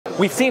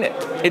We've seen it.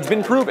 It's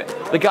been proven.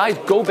 The guys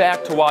go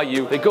back to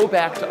YU, they go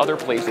back to other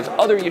places,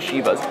 other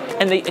yeshivas,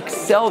 and they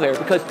excel there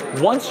because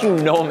once you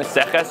know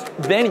Maseches,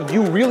 then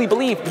you really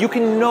believe you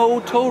can know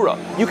Torah.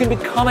 You can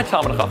become a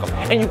Talmid Chacham,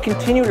 and you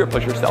continue to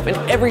push yourself in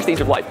every stage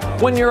of life.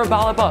 When you're a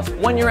balabas,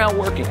 when you're out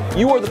working,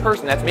 you are the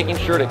person that's making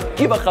sure to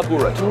give a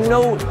chabura, to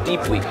know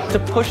deeply, to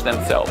push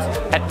themselves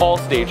at all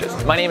stages.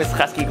 My name is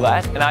Chezky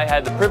Glatt, and I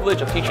had the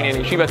privilege of teaching in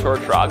Yeshivat Torat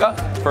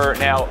Shraga for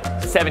now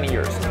 7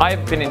 years.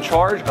 I've been in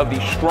charge of the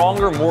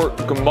stronger, more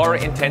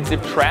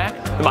Gemara-intensive track,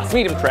 the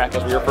Masmidim track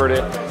as we refer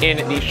to it, in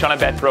the Shana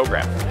Bet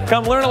program.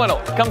 Come learn a little.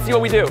 Come see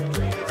what we do.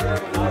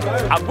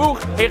 Abuch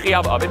hechi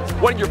av avin.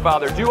 What did your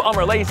father do?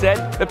 Amar Lei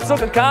said, the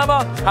psuka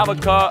kama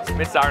havaka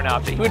mitzar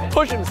nafshi. He would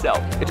push himself.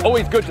 It's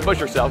always good to push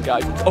yourself,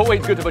 guys. It's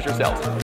always good to push yourselves.